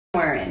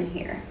somewhere in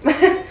here.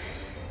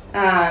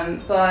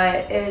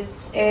 But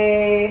it's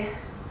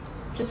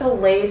just a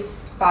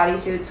lace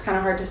bodysuit. It's kind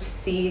of hard to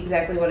see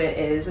exactly what it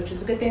is, which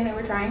is a good thing that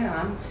we're trying it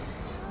on.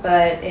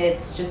 But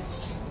it's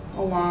just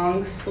a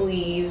long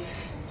sleeve,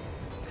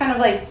 kind of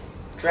like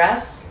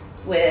dress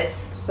with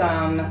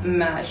some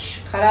mesh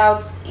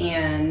cutouts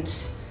and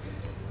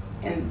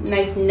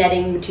nice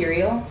netting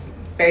material. It's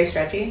very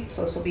stretchy,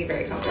 so this will be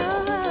very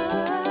comfortable.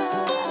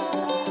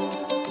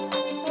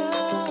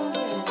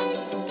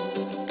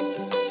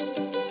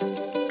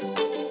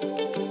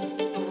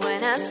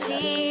 When I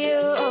see you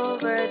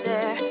over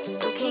there,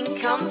 looking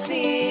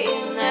comfy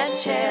in that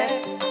chair,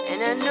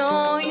 and I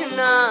know you're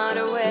not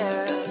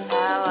aware of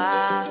how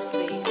I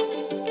feel.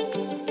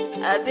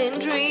 I've been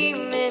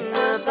dreaming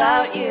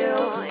about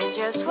you, it's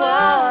just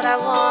what I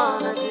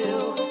wanna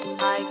do.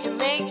 I can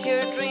make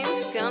your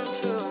dreams come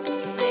true,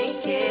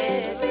 make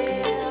it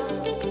real.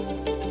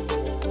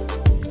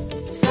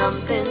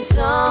 Something's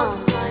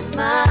on my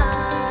mind.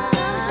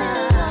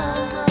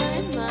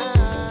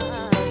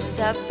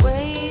 Stop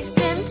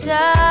wasting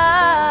time.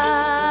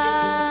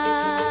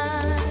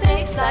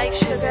 Tastes like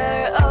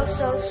sugar, oh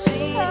so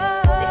sweet.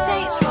 They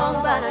say it's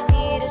wrong, but I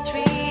need a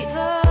treat.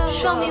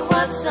 Show me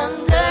what's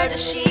under the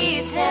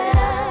sheets, and I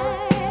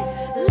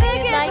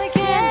lick it like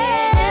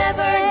candy.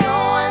 Never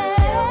know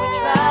until we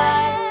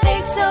try.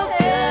 Tastes so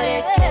good,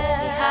 it gets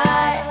me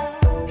high.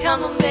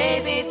 Come on,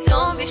 baby,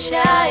 don't be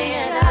shy,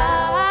 and I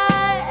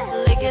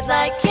lick it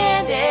like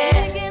candy.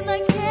 Lick it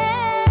like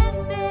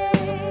candy.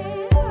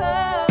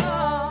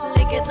 Oh.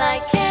 Lick it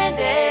like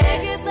candy.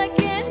 Lick it like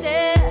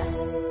candy.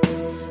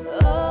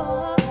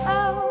 Oh,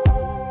 oh.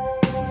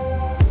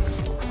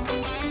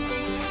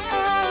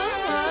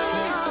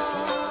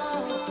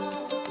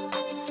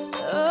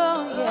 Oh,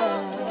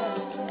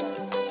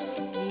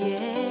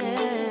 yeah.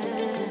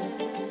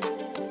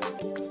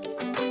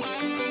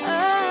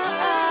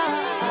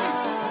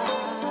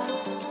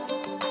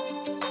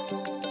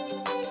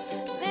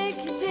 Make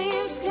your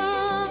dreams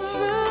come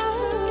true.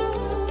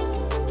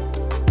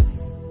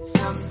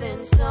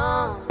 Something's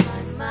on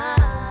my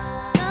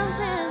mind.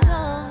 Something's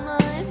on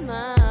my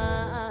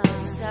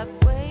mind. Stop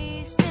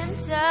wasting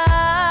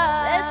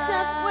time. Let's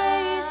stop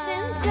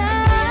wasting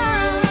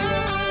time.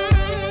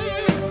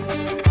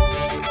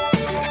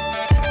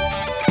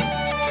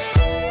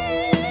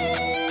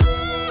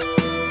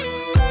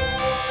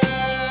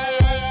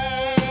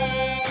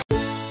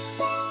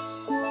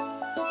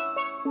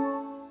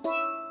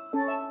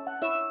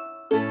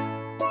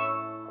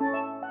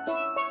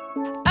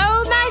 Oh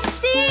my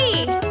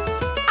sea,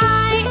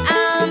 I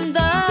am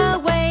the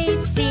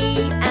wave,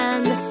 sea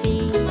and the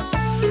sea.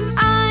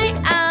 I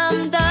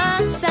am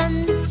the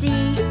sun,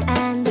 sea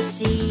and the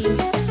sea.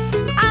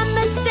 I'm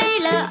a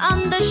sailor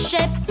on the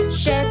ship,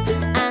 ship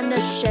and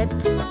the ship.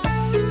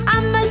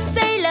 I'm a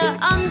sailor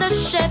on the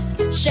ship,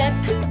 ship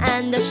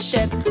and the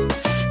ship.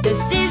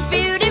 This is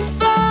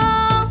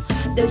beautiful,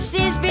 this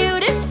is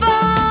beautiful.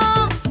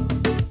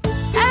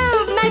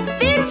 Oh my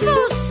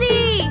beautiful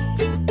sea.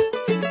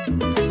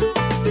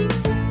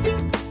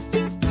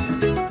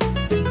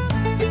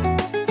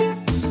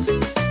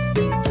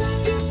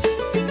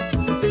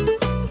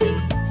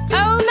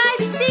 Oh my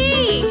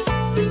sea,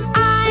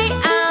 I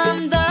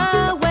am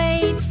the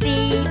wave,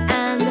 sea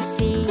and the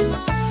sea.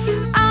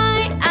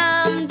 I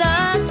am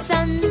the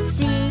sun,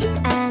 sea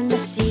and the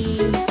sea.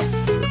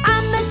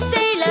 I'm a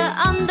sailor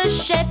on the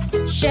ship,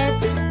 ship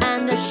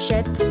and the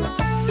ship.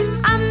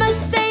 I'm a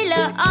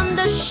sailor on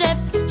the ship,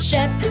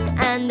 ship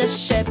and the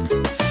ship.